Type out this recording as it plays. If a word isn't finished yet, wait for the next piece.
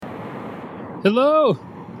Hello?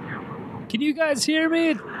 Can you guys hear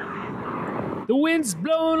me? The wind's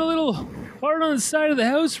blowing a little hard on the side of the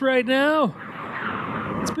house right now.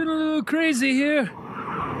 It's been a little crazy here.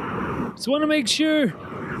 Just want to make sure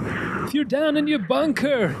if you're down in your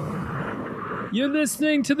bunker, you're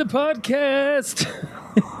listening to the podcast.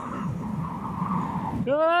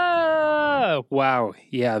 Wow.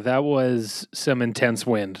 Yeah, that was some intense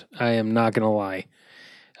wind. I am not going to lie.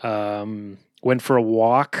 Went for a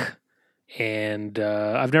walk, and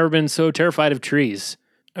I've never been so terrified of trees.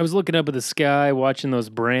 I was looking up at the sky, watching those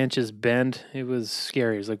branches bend. It was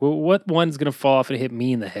scary. It was like, well, what one's going to fall off and hit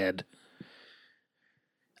me in the head?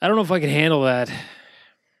 I don't know if I can handle that,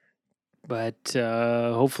 but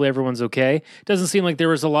hopefully everyone's okay. Doesn't seem like there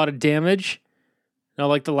was a lot of damage. Not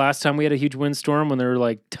like the last time we had a huge windstorm when there were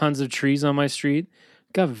like tons of trees on my street.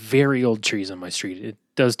 Got very old trees on my street. It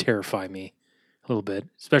does terrify me a little bit,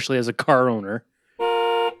 especially as a car owner.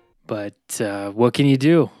 But what can you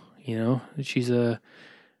do? You know,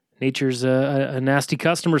 nature's a nasty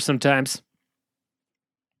customer sometimes.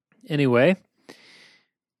 Anyway,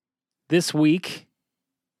 this week,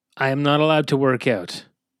 I am not allowed to work out.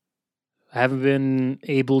 I haven't been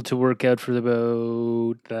able to work out for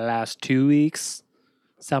about the last 2 weeks,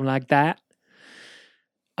 something like that.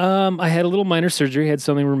 I had a little minor surgery, had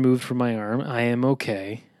something removed from my arm. I am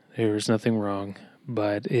okay. There's nothing wrong,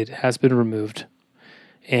 but it has been removed.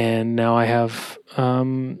 And now I have,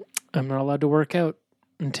 I'm not allowed to work out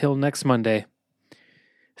until next Monday.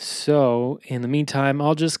 So, in the meantime,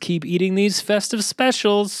 I'll just keep eating these festive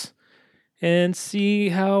specials and see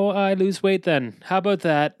how I lose weight then. How about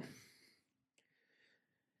that?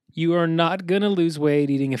 You are not going to lose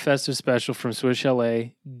weight eating a festive special from Swiss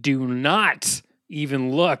Chalet. Do not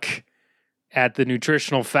even look at the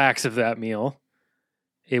nutritional facts of that meal.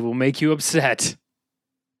 It will make you upset.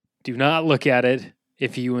 Do not look at it.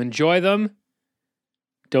 If you enjoy them,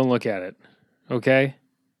 don't look at it. Okay?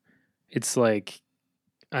 It's like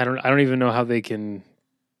I don't even know how they can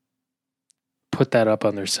put that up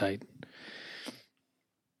on their site.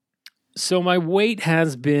 So my weight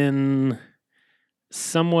has been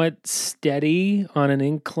somewhat steady on an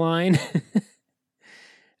incline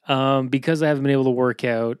because I haven't been able to work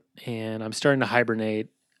out and I'm starting to hibernate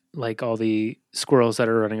like all the squirrels that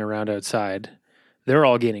are running around outside. They're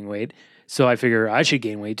all gaining weight. So I figure I should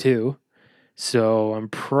gain weight too. So I'm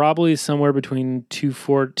probably somewhere between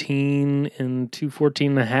 214 and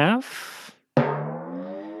 214 and a half.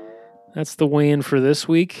 That's the weigh-in for this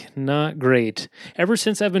week. Not great. Ever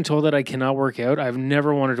since I've been told that I cannot work out, I've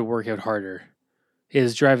never wanted to work out harder. It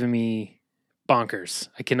is driving me bonkers.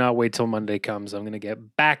 I cannot wait till Monday comes. I'm going to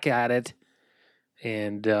get back at it.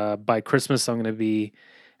 And by Christmas, I'm going to be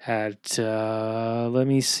at,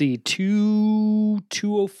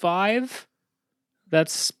 205.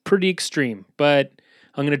 That's pretty extreme, but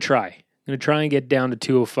I'm going to try. I'm going to try and get down to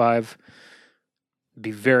 205. Be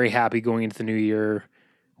very happy going into the new year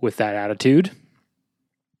with that attitude.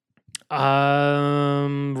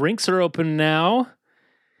 Rinks are open now.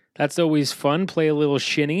 That's always fun. Play a little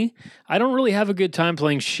shinny. I don't really have a good time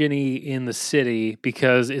playing shinny in the city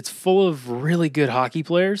because it's full of really good hockey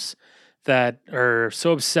players that are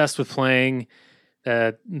so obsessed with playing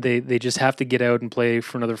that they just have to get out and play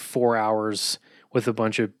for another 4 hours with a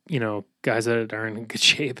bunch of, guys that aren't in good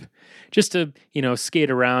shape just to,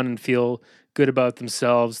 skate around and feel good about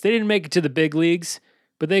themselves. They didn't make it to the big leagues,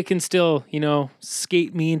 but they can still,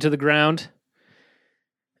 skate me into the ground.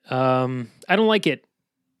 I don't like it.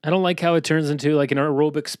 I don't like how it turns into like an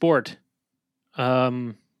aerobic sport.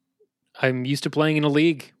 I'm used to playing in a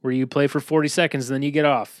league where you play for 40 seconds and then you get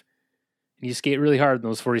off. And you skate really hard in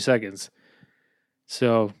those 40 seconds.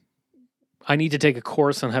 So I need to take a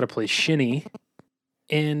course on how to play shinny.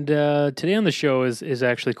 And today on the show is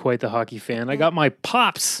actually quite the hockey fan. I got my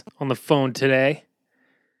pops on the phone today.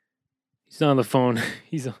 He's not on the phone.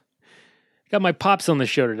 Got my pops on the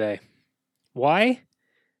show today. Why?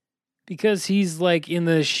 Because he's like in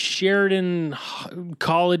the Sheridan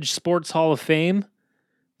College Sports Hall of Fame.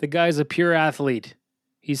 The guy's a pure athlete.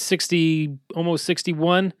 He's 60, almost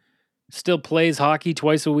 61. Still plays hockey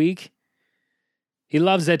twice a week. He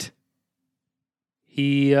loves it.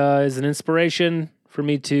 He is an inspiration for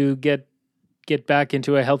me to get back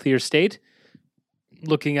into a healthier state.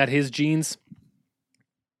 Looking at his genes,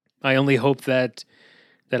 I only hope that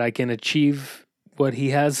I can achieve what he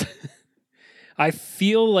has. I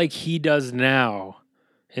feel like he does now,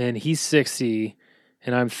 and he's 60,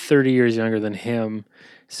 and I'm 30 years younger than him.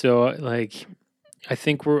 So, like, I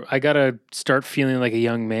think I gotta start feeling like a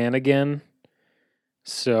young man again.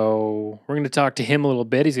 So we're going to talk to him a little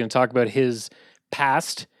bit. He's going to talk about his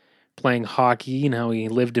past playing hockey and how he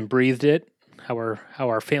lived and breathed it, how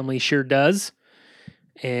our family sure does,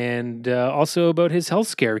 and also about his health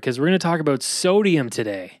scare, because we're going to talk about sodium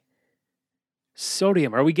today.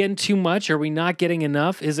 Sodium. Are we getting too much? Are we not getting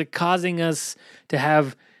enough? Is it causing us to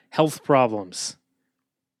have health problems?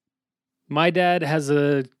 My dad has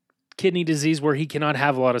a kidney disease where he cannot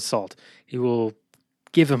have a lot of salt. It will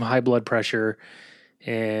give him high blood pressure,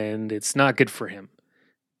 and it's not good for him.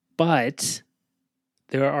 But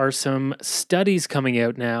there are some studies coming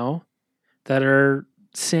out now that are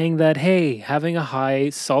saying that, hey, having a high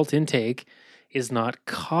salt intake is not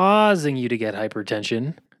causing you to get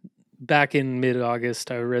hypertension. Back in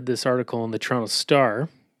mid-August, I read this article in the Toronto Star.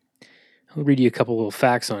 I'll read you a couple little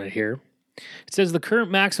facts on it here. It says the current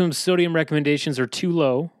maximum sodium recommendations are too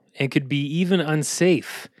low and could be even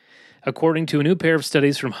unsafe, according to a new pair of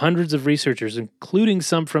studies from hundreds of researchers, including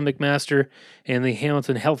some from McMaster and the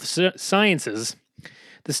Hamilton Health Sciences.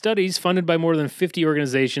 The studies, funded by more than 50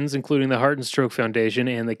 organizations, including the Heart and Stroke Foundation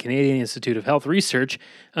and the Canadian Institute of Health Research,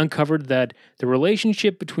 uncovered that the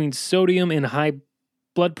relationship between sodium and high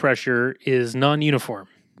blood pressure is non-uniform.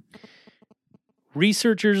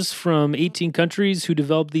 Researchers from 18 countries who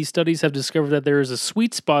developed these studies have discovered that there is a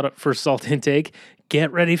sweet spot for salt intake.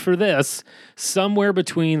 Get ready for this. Somewhere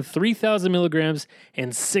between 3,000 milligrams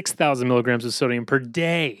and 6,000 milligrams of sodium per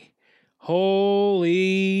day.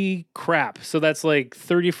 Holy crap. So that's like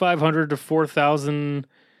 3,500 to 4,000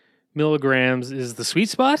 milligrams is the sweet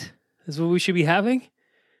spot? Is what we should be having?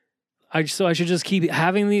 So I should just keep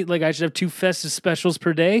having I should have 2 festive specials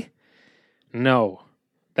per day? No.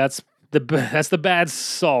 That's the bad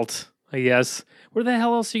salt, I guess. Where the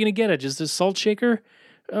hell else are you going to get it? Just a salt shaker?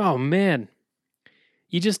 Oh, man.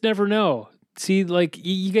 You just never know. See, I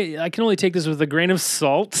can only take this with a grain of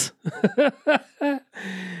salt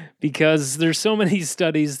because there's so many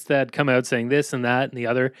studies that come out saying this and that and the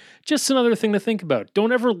other. Just another thing to think about.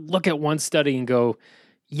 Don't ever look at one study and go,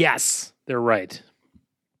 yes, they're right.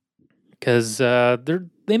 Because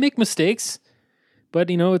they make mistakes. But,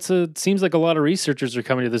 it seems like a lot of researchers are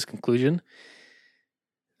coming to this conclusion.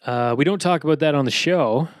 We don't talk about that on the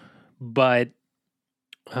show, but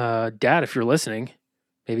Dad, if you're listening,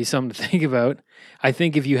 maybe something to think about. I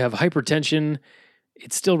think if you have hypertension,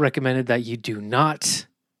 it's still recommended that you do not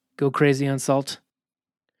go crazy on salt.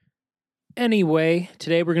 Anyway,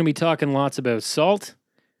 today we're going to be talking lots about salt,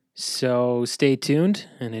 so stay tuned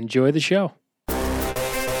and enjoy the show.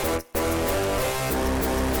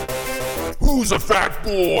 Who's a fat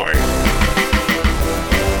boy?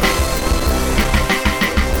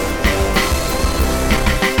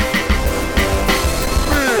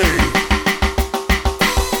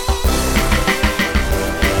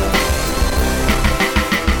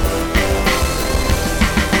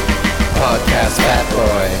 Podcast Fat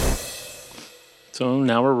Boy. So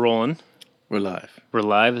now we're rolling. We're live. We're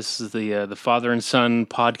live. This is the father and son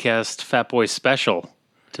podcast Fat Boy special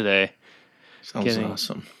today. Sounds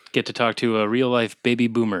awesome. Get to talk to a real life baby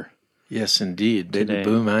boomer. Yes, indeed. Baby Today.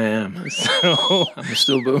 boom, I am. So I'm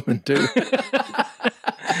still booming too.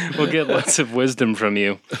 we'll get lots of wisdom from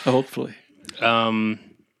you. Hopefully.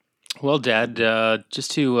 Well, Dad,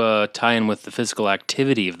 just to tie in with the physical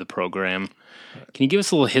activity of the program, can you give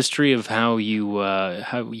us a little history of how you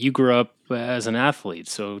grew up as an athlete?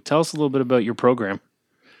 So tell us a little bit about your program.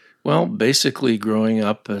 Well, basically, growing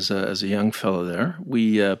up as a young fellow there,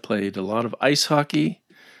 we played a lot of ice hockey,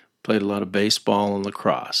 played a lot of baseball and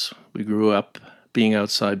lacrosse. We grew up being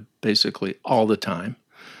outside basically all the time,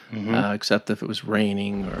 except if it was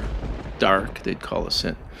raining or dark, they'd call us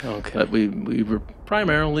in. Okay. But we were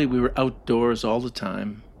outdoors all the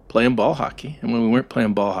time, playing ball hockey. And when we weren't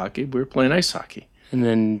playing ball hockey, we were playing ice hockey. And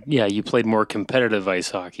then, you played more competitive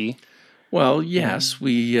ice hockey. Well, yes,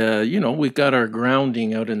 we got our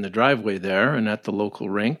grounding out in the driveway there and at the local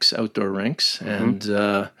rinks, outdoor rinks,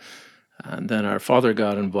 and then our father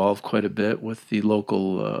got involved quite a bit with the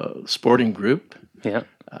local sporting group. Yeah.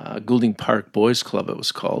 Goulding Park Boys Club, it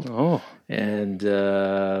was called. Oh. And,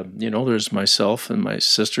 there's myself and my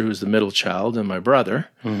sister, who's the middle child, and my brother.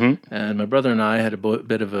 Mm-hmm. And my brother and I had a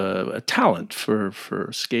bit of a talent for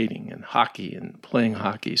skating and hockey and playing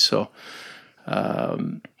hockey. So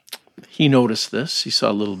he noticed this. He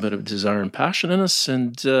saw a little bit of desire and passion in us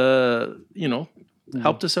and,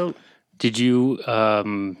 helped us out. Did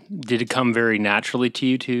it come very naturally to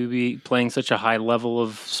you to be playing such a high level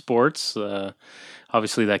of sports?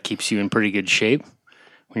 Obviously, that keeps you in pretty good shape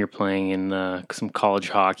when you're playing in some college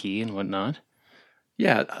hockey and whatnot.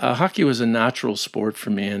 Yeah, hockey was a natural sport for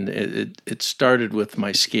me, and it started with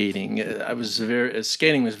my skating.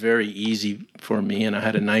 Skating was very easy for me, and I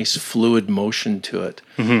had a nice fluid motion to it.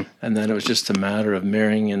 And then it was just a matter of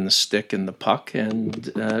marrying in the stick and the puck,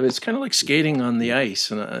 and it's kind of like skating on the ice,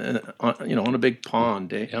 and on a big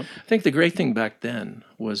pond. Eh? Yep. I think the great thing back then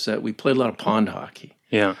was that we played a lot of pond hockey.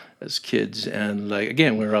 Yeah. As kids, and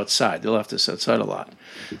we were outside. They left us outside a lot,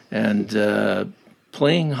 and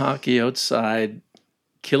playing hockey outside,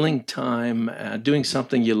 killing time, doing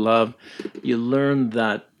something you love, you learn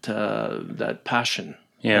that passion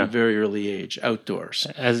at a very early age, outdoors.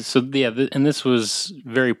 And this was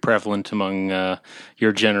very prevalent among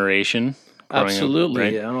your generation. Absolutely.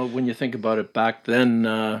 Up, right? I don't know, when you think about it, back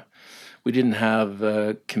then we didn't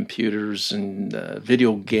have computers and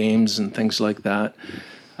video games and things like that.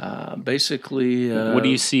 Basically, what do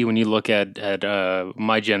you see when you look at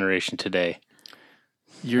my generation today?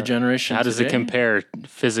 Your generation. How does it compare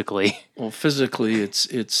physically? Well, physically,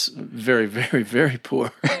 it's very, very, very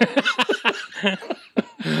poor.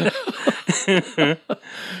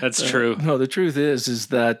 That's true. No, the truth is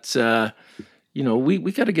that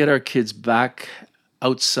we got to get our kids back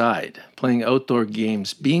outside, playing outdoor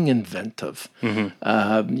games, being inventive.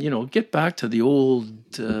 Get back to the old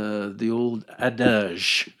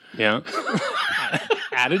adage. Yeah.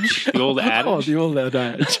 Adage? The old adage? Oh, the old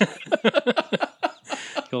adage.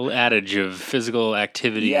 The old adage of physical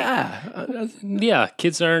activity. Yeah. Yeah,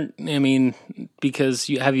 kids aren't, because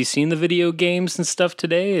have you seen the video games and stuff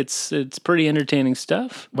today? It's pretty entertaining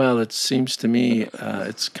stuff. Well, it seems to me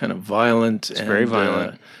it's kind of violent. It's very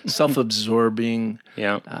violent. Self-absorbing.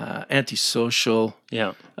 Yeah. Antisocial.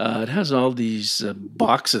 Yeah. It has all these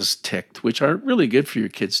boxes ticked, which aren't really good for your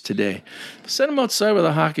kids today. Send them outside with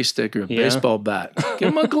a hockey stick or a baseball bat.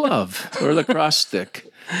 Give them a glove or a lacrosse stick.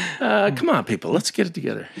 Come on, people, let's get it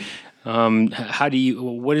together.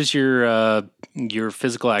 What is your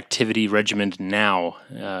physical activity regimen now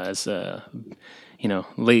as late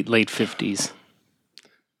 50s?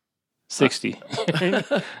 60.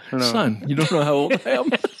 Son, you don't know how old I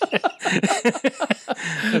am?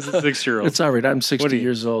 As a 6-year-old. It's all right. I'm 60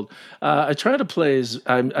 years old. I try to play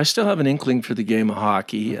I still have an inkling for the game of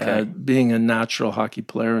hockey, being a natural hockey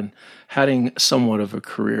player and having somewhat of a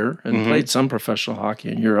career and played some professional hockey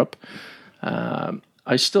in Europe.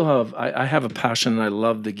 I still have a passion and I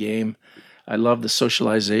love the game. I love the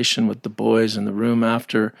socialization with the boys in the room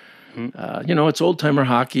after. It's old timer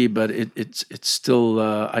hockey, but it's still.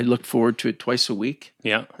 I look forward to it twice a week.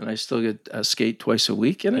 Yeah, and I still get skate twice a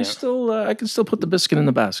week, and I can still put the biscuit in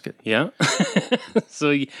the basket. Yeah.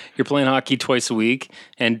 So you're playing hockey twice a week,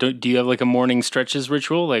 and do you have like a morning stretches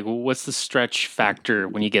ritual? Like, what's the stretch factor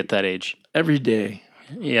when you get that age? Every day.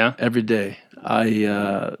 Yeah, every day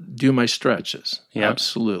I do my stretches. Yeah,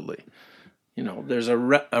 absolutely. There's a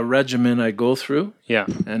regimen I go through. Yeah,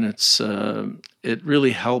 and it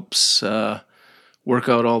really helps work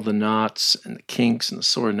out all the knots and the kinks and the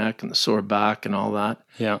sore neck and the sore back and all that.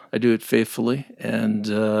 Yeah, I do it faithfully, and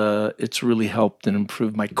it's really helped and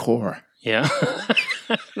improved my core. Yeah,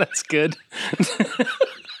 that's good.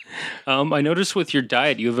 I noticed with your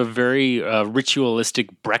diet, you have a very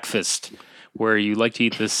ritualistic breakfast where you like to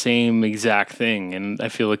eat the same exact thing, and I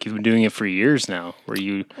feel like you've been doing it for years now.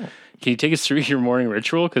 Can you take us through your morning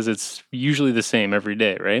ritual? Because it's usually the same every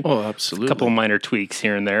day, right? Oh, absolutely. A couple of minor tweaks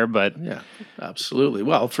here and there, but... Yeah, absolutely.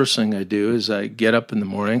 Well, first thing I do is I get up in the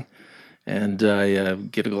morning and I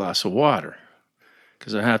get a glass of water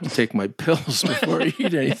because I have to take my pills before I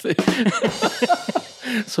eat anything.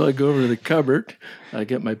 So I go over to the cupboard, I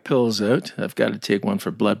get my pills out. I've got to take one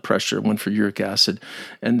for blood pressure, one for uric acid,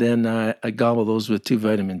 and then I gobble those with 2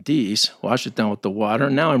 vitamin Ds, wash it down with the water,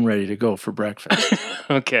 and now I'm ready to go for breakfast.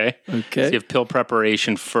 Okay. So you have pill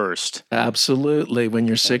preparation first. Absolutely. When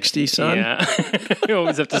you're 60, son. Yeah. You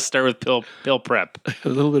always have to start with pill prep. A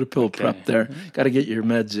little bit of pill prep there. Got to get your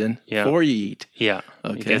meds in before you eat. Yeah.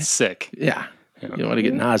 Okay. You get sick. Yeah. You don't want to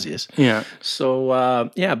get nauseous. Yeah. So,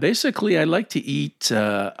 basically I like to eat,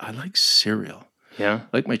 I like cereal. Yeah.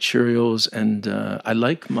 I like my Cheerios, and I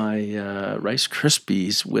like my Rice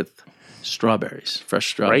Krispies with strawberries, fresh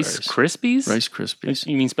strawberries. Rice Krispies? Rice Krispies.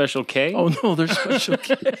 You mean Special K? Oh, no, they're Special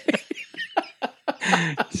K.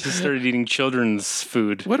 Just started eating children's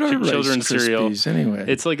food. What are children's Rice cereal? Krispies anyway?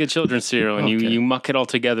 It's like a children's cereal, and you muck it all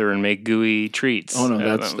together and make gooey treats. Oh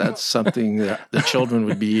no, that's something that the children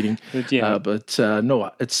would be eating. Yeah.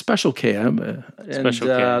 No, it's Special K. Special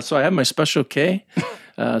K. So I have my Special K.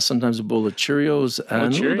 Sometimes a bowl of Cheerios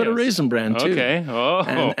and a little bit of Raisin Bran too. Okay. Oh.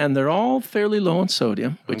 And they're all fairly low in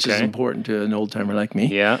sodium, which is important to an old timer like me.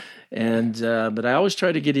 Yeah. And but I always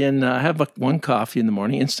try to get in. I have one coffee in the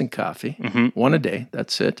morning, instant coffee, one a day.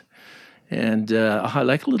 That's it. And I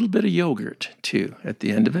like a little bit of yogurt too at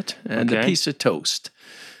the end of it, and a piece of toast.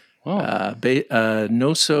 Oh.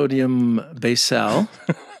 No sodium Basal.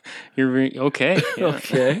 Okay. Yeah.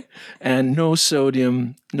 Okay. And no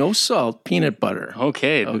sodium, no salt, peanut butter.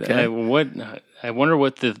 Okay. Okay. I wonder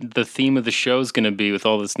what the theme of the show is going to be with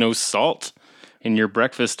all this no salt in your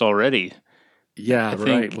breakfast already. Yeah,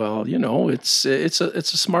 right. Well, it's a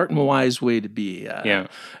smart and wise way to be.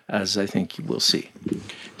 As I think you will see.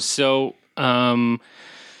 So,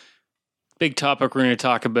 big topic we're going to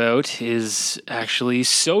talk about is actually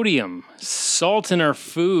sodium. Salt in our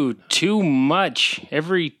food, too much.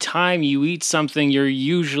 Every time you eat something, you're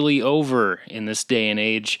usually over in this day and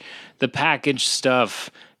age. The packaged stuff,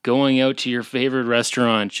 going out to your favorite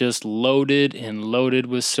restaurant, just loaded and loaded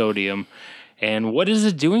with sodium. And what is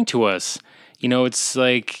it doing to us? It's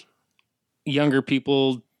like younger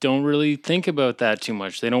people don't really think about that too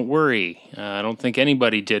much. They don't worry. I don't think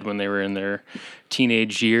anybody did when they were in their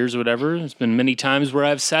teenage years or whatever. There's been many times where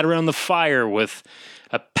I've sat around the fire with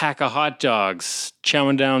a pack of hot dogs,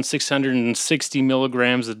 chowing down 660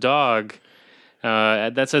 milligrams a dog.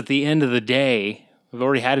 That's at the end of the day. We've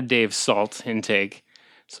already had a day of salt intake.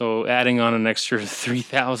 So adding on an extra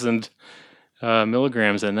 3,000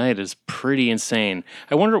 milligrams a night is pretty insane.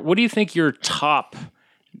 I wonder, what do you think your top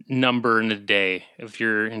number in a day of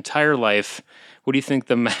your entire life? What do you think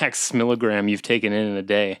the max milligram you've taken in a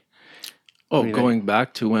day? Going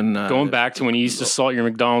back to when you used to salt your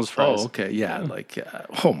McDonald's fries. Oh, okay, yeah.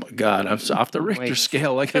 Oh my God, I'm off the Richter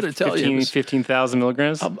scale. I got to tell you, 15,000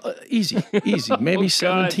 milligrams. Easy. Maybe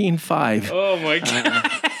 17.5. Oh my God,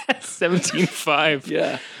 17.5.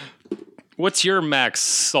 Yeah. What's your max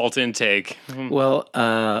salt intake? Well,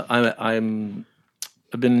 I've been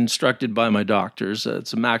instructed by my doctors.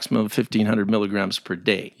 It's a maximum of 1,500 milligrams per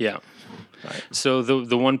day. Yeah. Right. So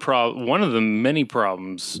the one of the many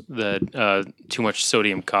problems that too much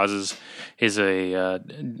sodium causes is a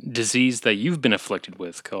disease that you've been afflicted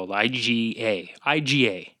with called IgA.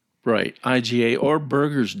 Right, IgA or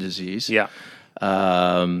Berger's disease. Yeah.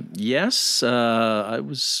 Yes, I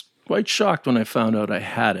was quite shocked when I found out I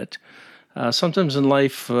had it. Sometimes in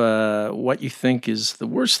life, what you think is the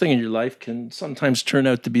worst thing in your life can sometimes turn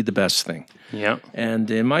out to be the best thing. Yeah. And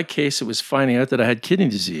in my case, it was finding out that I had kidney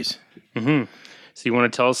disease. Mm-hmm. So you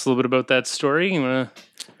want to tell us a little bit about that story?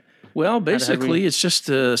 Well, basically, it's just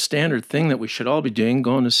a standard thing that we should all be doing,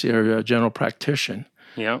 going to see our general practitioner.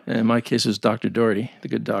 Yeah. And in my case, it was Dr. Doherty, the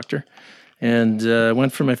good doctor. And I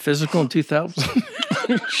went for my physical in 2000.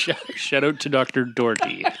 Shout out to Dr.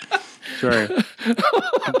 Doherty. Sorry.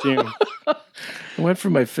 I went for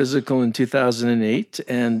my physical in 2008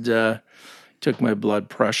 and took my blood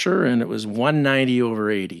pressure, and it was 190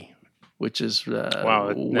 over 80, which is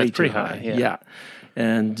wow, way that's too pretty high. high. Yeah.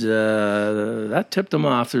 And that tipped him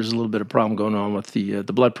off. There's a little bit of problem going on with the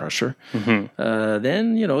blood pressure. Mm-hmm.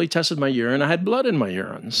 Then he tested my urine. I had blood in my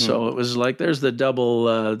urine, so it was like there's the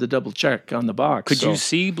double check on the box. Could you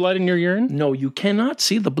see blood in your urine? No, you cannot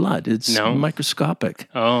see the blood. It's microscopic.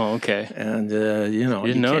 Oh, okay. And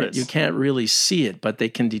you can't really see it, but they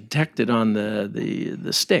can detect it on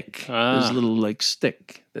the stick. There's a little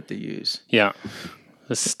stick that they use. Yeah,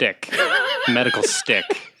 the stick, medical stick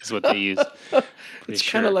is what they use. It's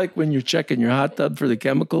kind of like when you're checking your hot tub for the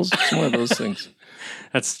chemicals. It's one of those things.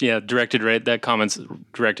 That's directed right. That comment's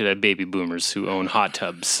directed at baby boomers who own hot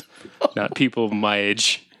tubs, not people my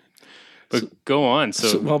age. But go on.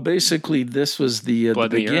 So basically, this was the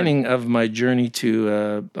beginning of my journey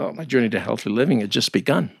to healthy living. Had just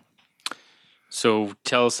begun. So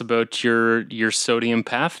tell us about your sodium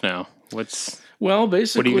path now. Well,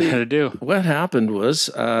 basically, what are you going to do? What happened was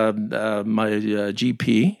my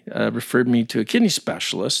GP referred me to a kidney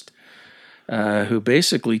specialist who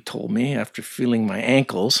basically told me, after feeling my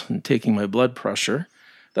ankles and taking my blood pressure,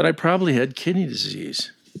 that I probably had kidney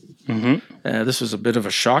disease. Mm-hmm. This was a bit of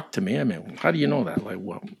a shock to me. I mean, how do you know that?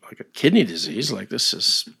 Like a kidney disease?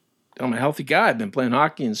 I'm a healthy guy. I've been playing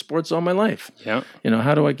hockey and sports all my life. Yeah.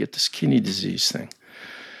 How do I get this kidney disease thing?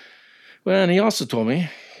 Well, and he also told me,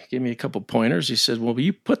 gave me a couple pointers. He said, well,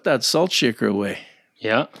 you put that salt shaker away.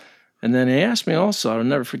 Yeah. And then he asked me also, I'll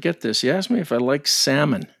never forget this. He asked me if I like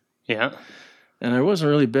salmon. Yeah. And I wasn't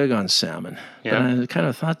really big on salmon. Yeah. But I kind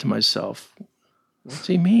of thought to myself, what's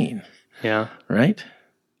he mean? Yeah. Right?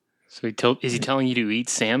 So is he telling you to eat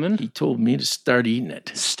salmon? He told me to start eating it.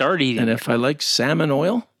 And if I like salmon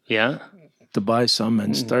oil, to buy some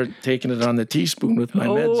and start taking it on the teaspoon with my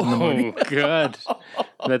meds in the morning. Oh, God.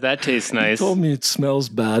 That tastes nice. He told me it smells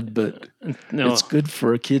bad, but it's good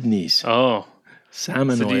for kidneys. Oh,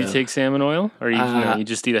 Salmon So oil. do you take salmon oil, or no, you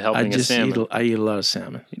just eat a helping of salmon? I eat a lot of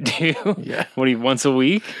salmon. Do you? Yeah. What do you, once a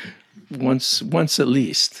week? Once at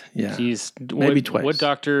least. Yeah. Jeez. Maybe twice. What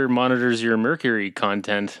doctor monitors your mercury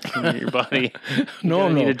content in your body? No,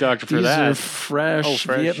 need a doctor for These that. are fresh,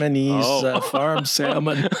 fresh. Vietnamese farm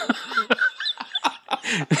salmon.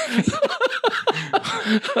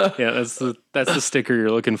 Yeah, that's the sticker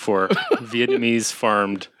you're looking for. Vietnamese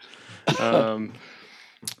farmed.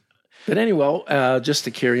 But anyway, just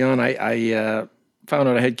to carry on, I found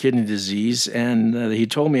out I had kidney disease, and he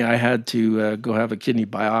told me I had to go have a kidney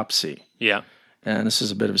biopsy. Yeah. And this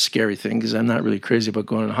is a bit of a scary thing because I'm not really crazy about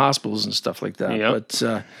going to hospitals and stuff like that. Yep.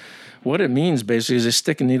 But what it means basically is they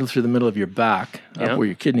stick a needle through the middle of your back, up where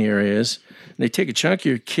your kidney area is, and they take a chunk of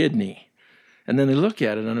your kidney, and then they look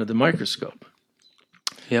at it under the microscope.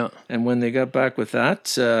 Yeah. And when they got back with that,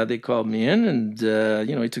 they called me in, and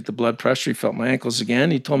he took the blood pressure. He felt my ankles again.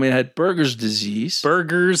 He told me I had Berger's disease.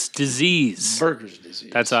 Berger's disease. Berger's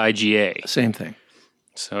disease. That's IgA. Same thing.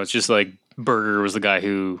 So it's just like Berger was the guy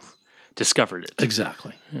who discovered it.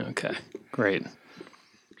 Exactly. Okay, great.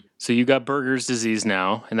 So you got Berger's disease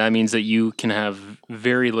now, and that means that you can have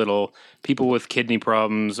very little. People with kidney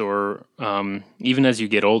problems, or even as you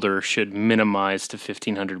get older, should minimize to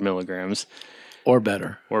 1,500 milligrams. Or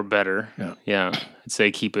better. Or better. Yeah. I'd say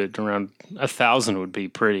keep it around 1,000 would be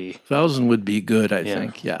pretty. 1,000 would be good, I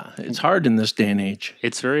think. Yeah. It's hard in this day and age.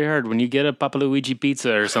 It's very hard. When you get a Papa Luigi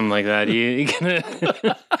pizza or something like that, you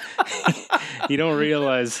don't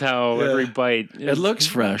realize how every bite... It looks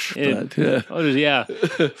fresh, but...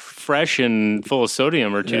 Fresh and full of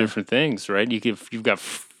sodium are two different things, right? You've got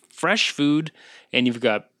fresh food, and you've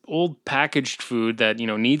got old packaged food that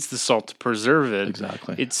needs the salt to preserve it.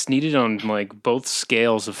 Exactly. It's needed on like both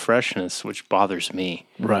scales of freshness, which bothers me.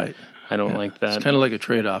 Right. I don't like that. It's kind of like a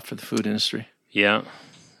trade-off for the food industry. Yeah.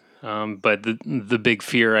 But the big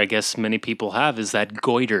fear I guess many people have is that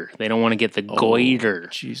goiter. They don't want to get the goiter.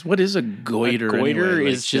 Jeez, what is a goiter? A goiter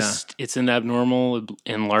anyway? is it's an abnormal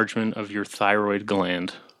enlargement of your thyroid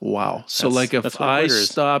gland. Wow. So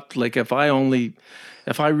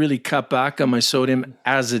if I really cut back on my sodium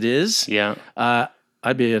as it is,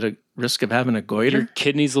 I'd be at a risk of having a goiter. Your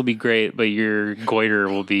kidneys will be great, but your goiter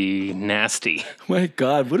will be nasty. My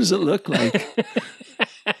God, what does it look like?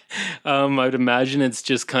 I'd imagine it's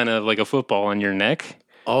just kind of like a football on your neck.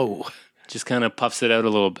 Oh. Just kind of puffs it out a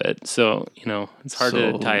little bit. So, it's hard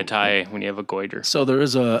to tie a tie when you have a goiter. So there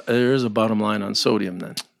is a bottom line on sodium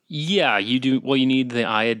then. Yeah, you do. Well, you need the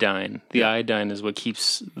iodine. The iodine is what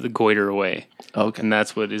keeps the goiter away. Okay. And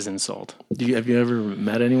that's what is in salt. Have you ever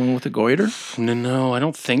met anyone with a goiter? No, I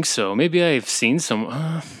don't think so. Maybe I've seen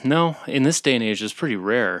some. No, in this day and age, it's pretty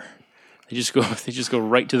rare. They just go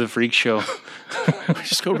right to the freak show.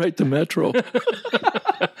 Just go right to Metro.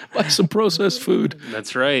 Buy some processed food.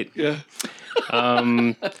 That's right. Yeah.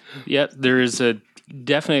 There is a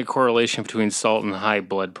definite correlation between salt and high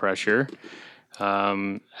blood pressure.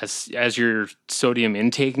 As your sodium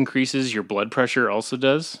intake increases, your blood pressure also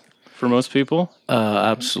does for most people.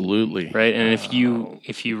 Absolutely. Right. And if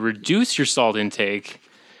you reduce your salt intake,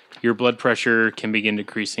 your blood pressure can begin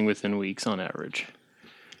decreasing within weeks on average.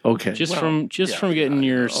 Okay. Just from getting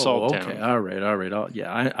your salt down. Okay. All right.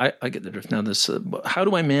 I get the drift. Now how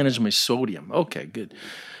do I manage my sodium? Okay, good.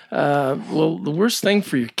 Well, the worst thing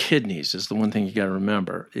for your kidneys is the one thing you got to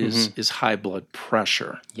remember is high blood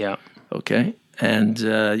pressure. Yeah. Okay. And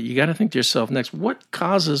you got to think to yourself next, what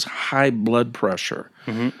causes high blood pressure?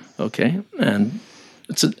 Mm-hmm. Okay. And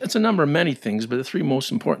it's a number of many things, but the three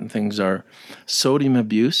most important things are sodium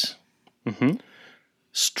abuse,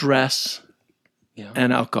 stress,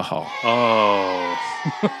 and alcohol. Oh.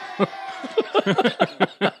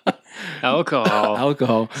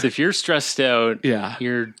 Alcohol. So if you're stressed out,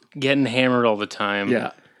 you're getting hammered all the time.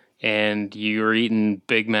 Yeah. And you're eating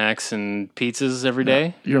Big Macs and pizzas every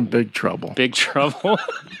day, you're in big trouble. Big trouble.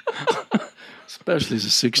 Especially as a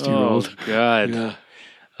 60-year-old. Oh, God. Yeah.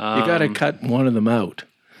 You got to cut one of them out.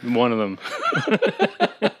 One of them.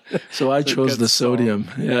 So I chose the sodium.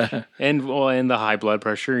 Yeah. And the high blood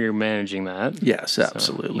pressure, you're managing that. Yes,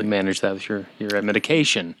 absolutely. So you manage that with your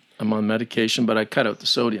medication. I'm on medication, but I cut out the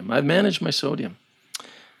sodium. I manage my sodium.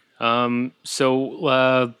 There's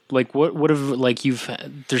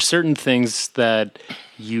certain things that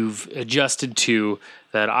you've adjusted to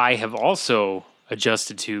that I have also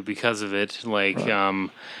adjusted to because of it,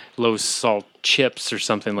 low salt chips or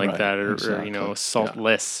something like that, or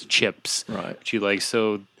saltless chips. Right. Which you like.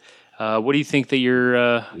 So, what do you think that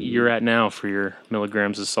you're at now for your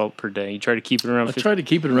milligrams of salt per day? You try to keep it around. I try to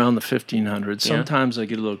keep it around the 1,500. Sometimes I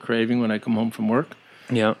get a little craving when I come home from work.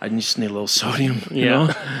 Yeah. I just need a little sodium, you Yeah.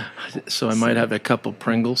 know? So I might have a couple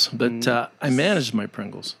Pringles, but I managed my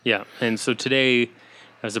Pringles. Yeah. And so today,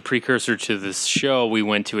 as a precursor to this show, we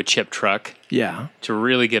went to a chip truck Yeah, to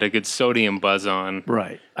really get a good sodium buzz on.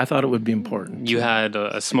 right. I thought it would be important. You had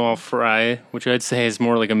a small fry, which I'd say is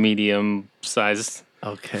more like a medium-sized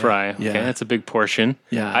Okay. fry. Okay, Yeah. that's a big portion.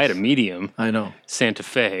 Yeah. I had a medium I know. Santa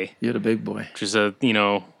Fe, You had a big boy. which is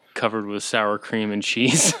covered with sour cream and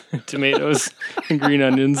cheese, tomatoes, and green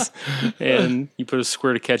onions, and you put a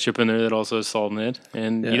squirt of ketchup in there that also has salt in it,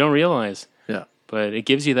 and Yeah. you don't realize, Yeah. but it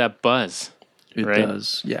gives you that buzz. It Right.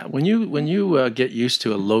 does. Yeah. When you get used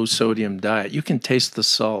to a low sodium diet, you can taste the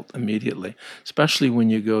salt immediately, especially when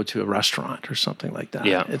you go to a restaurant or something like that.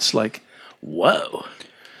 Yeah. It's like, whoa,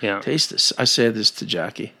 Yeah. taste this. I say this to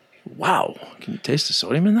Jackie. Wow, can you taste the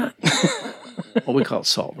sodium in that? Well, we call it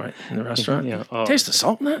salt, right? In the restaurant. Yeah. Oh. Taste the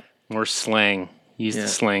salt in that? Or slang. Use Yeah. the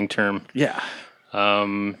slang term. Yeah.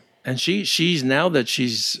 Um, And she's now that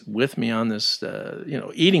she's with me on this,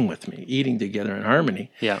 eating with me, eating together in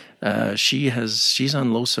harmony. yeah. She's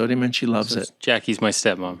on low sodium and she loves it. Jackie's my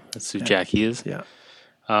stepmom. That's who Jackie is. Yeah.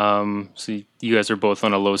 So you guys are both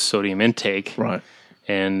on a low sodium intake. Right.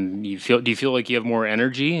 And do you feel like you have more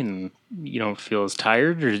energy and you don't feel as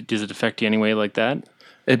tired, or does it affect you anyway like that?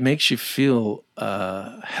 It makes you feel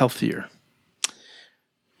healthier.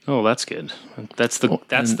 Oh, that's good. That's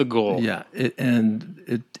the goal. Yeah,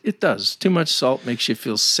 it does. Too much salt makes you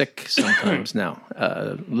feel sick sometimes now.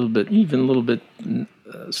 A little bit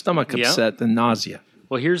stomach Yeah. upset and nausea.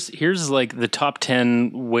 Well, here's like the top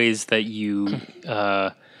 10 ways that you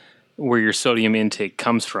where your sodium intake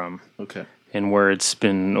comes from Okay. and where it's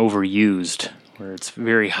been overused, where it's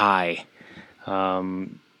very high.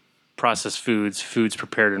 Processed foods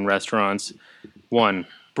prepared in restaurants. 1,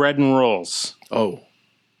 bread and rolls. Oh,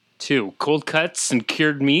 2, cold cuts and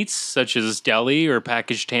cured meats such as deli or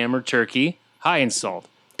packaged ham or turkey, high in salt.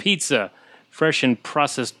 Pizza, fresh and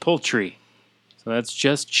processed poultry. So that's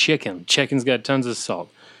just chicken. Chicken's got tons of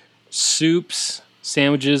salt. Soups,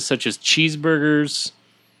 sandwiches such as cheeseburgers,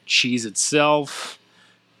 cheese itself,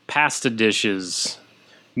 pasta dishes,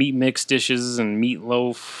 meat mix dishes and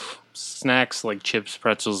meatloaf, snacks like chips,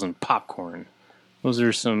 pretzels, and popcorn. Those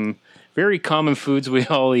are some very common foods we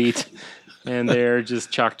all eat, and they're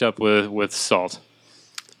just chalked up with salt.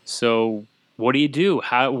 So what do?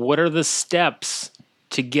 What are the steps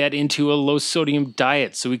to get into a low sodium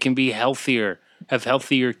diet so we can be healthier, have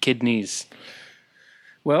healthier kidneys?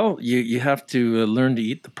 well, you have to learn to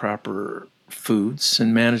eat the proper foods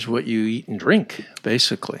and manage what you eat and drink,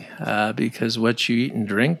 basically, because what you eat and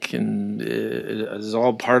drink is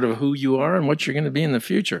all part of who you are and what you're going to be in the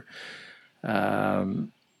future.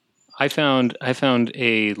 I found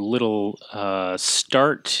a little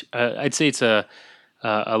start. I'd say it's a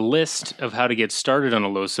list of how to get started on a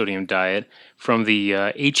low sodium diet from the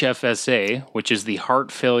HFSA, which is the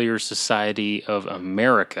Heart Failure Society of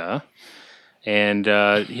America, and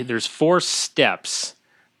there's 4 steps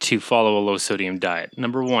to follow a low sodium diet.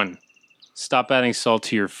 Number 1, stop adding salt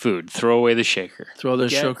to your food. Throw away the shaker. Throw the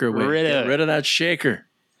Get shaker away. Get rid of that shaker.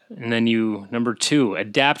 And then number 2,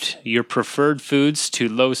 adapt your preferred foods to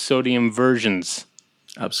low sodium versions.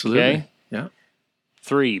 Absolutely. Okay. Yeah.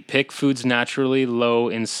 3, pick foods naturally low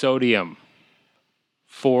in sodium.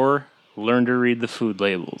 4, learn to read the food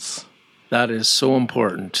labels. That is so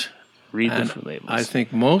important. Read And the food labels. I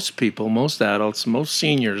think most people, most adults, most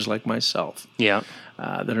seniors like myself, yeah.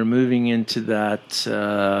 that are moving into that,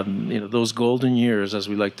 those golden years, as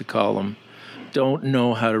we like to call them, don't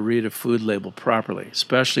know how to read a food label properly,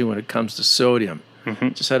 especially when it comes to sodium.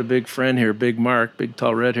 Just had a big friend here, Big Mark, big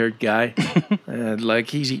tall red-haired guy, and like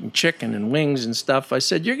he's eating chicken and wings and stuff. I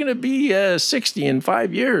said, "You're going to be 60 in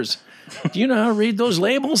 5 years. Do you know how to read those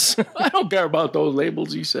labels?" "I don't care about those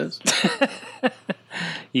labels," he says.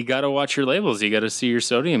 You got to watch your labels. You got to see your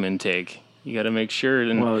sodium intake. You got to make sure.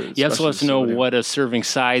 And Well, you also have to know sodium. what a serving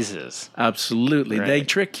size is. Absolutely, Right. they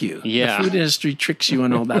trick you. Yeah. The food industry tricks you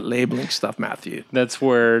on all that labeling stuff, Matthew. That's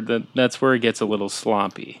where it gets a little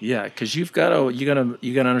sloppy. Yeah, because you gotta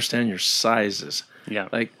understand your sizes. Yeah.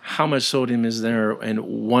 Like how much sodium is there in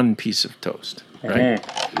one piece of toast, right?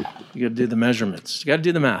 You got to do the measurements. You got to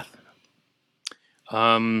do the math.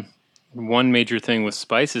 One major thing with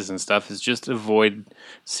spices and stuff is just avoid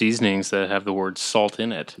seasonings that have the word salt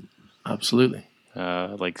in it. Absolutely.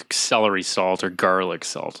 Like celery salt or garlic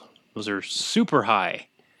salt. Those are super high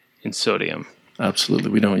in sodium. Absolutely.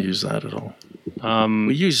 We don't use that at all.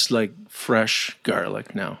 We use like fresh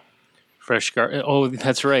garlic now. Fresh garlic. Oh,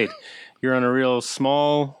 that's right. You're on a real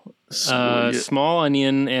small Small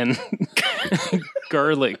onion and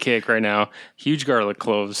garlic kick right now. Huge garlic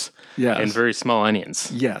cloves. Yes. And very small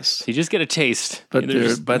onions. Yes. You just get a taste. But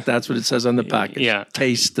but that's what it says on the package. Yeah.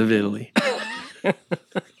 Taste of Italy.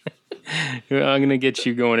 I'm going to get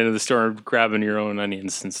you going into the store and grabbing your own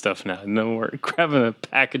onions and stuff now. No more grabbing the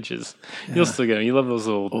packages. Yeah. You'll still get them. You love those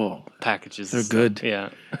little packages. They're good. Yeah.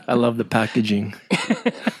 I love the packaging.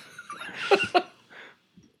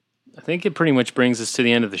 I think it pretty much brings us to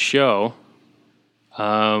the end of the show.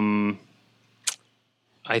 I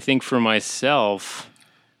think for myself,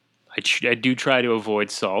 I do try to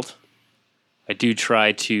avoid salt. I do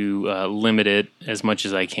try to limit it as much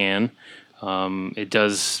as I can. It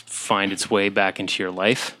does find its way back into your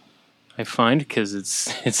life, I find, because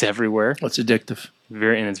it's everywhere. It's addictive.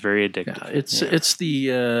 It's very addictive. Yeah, it's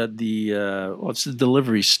the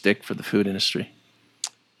delivery stick for the food industry.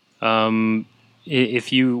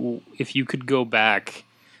 If you could go back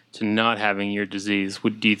to not having your disease,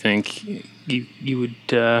 do you think you would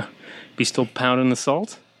be still pounding the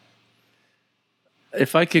salt?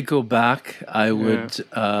 If I could go back, I would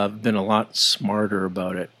have been a lot smarter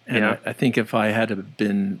about it. And I think if I had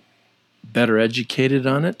been better educated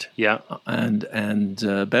on it, and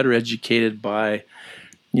better educated by,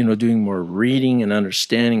 doing more reading and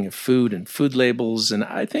understanding of food and food labels, and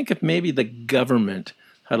I think if maybe the government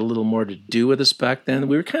had a little more to do with us back then,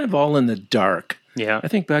 we were kind of all in the dark. Yeah. I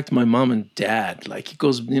think back to my mom and dad, like it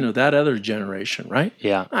goes, that other generation, right?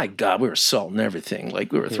 Yeah. My God, we were salting everything.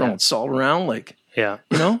 Like we were throwing salt around, like. Yeah.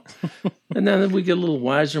 And then we get a little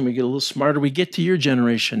wiser and we get a little smarter. We get to your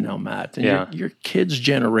generation now, Matt, and your kids'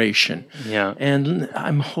 generation. Yeah. And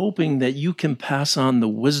I'm hoping that you can pass on the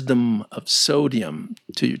wisdom of sodium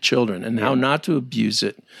to your children and how not to abuse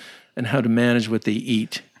it and how to manage what they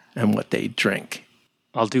eat and what they drink.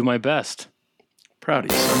 I'll do my best. Proud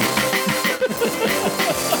of you, son.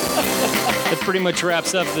 That pretty much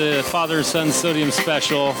wraps up the father-son sodium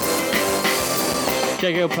special.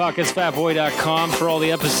 Check out pocketsfatboy.com for all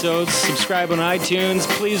the episodes. Subscribe on iTunes.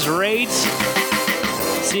 Please rate.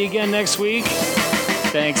 See you again next week.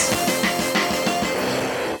 Thanks.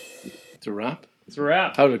 It's a wrap. It's a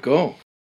wrap. How'd it go?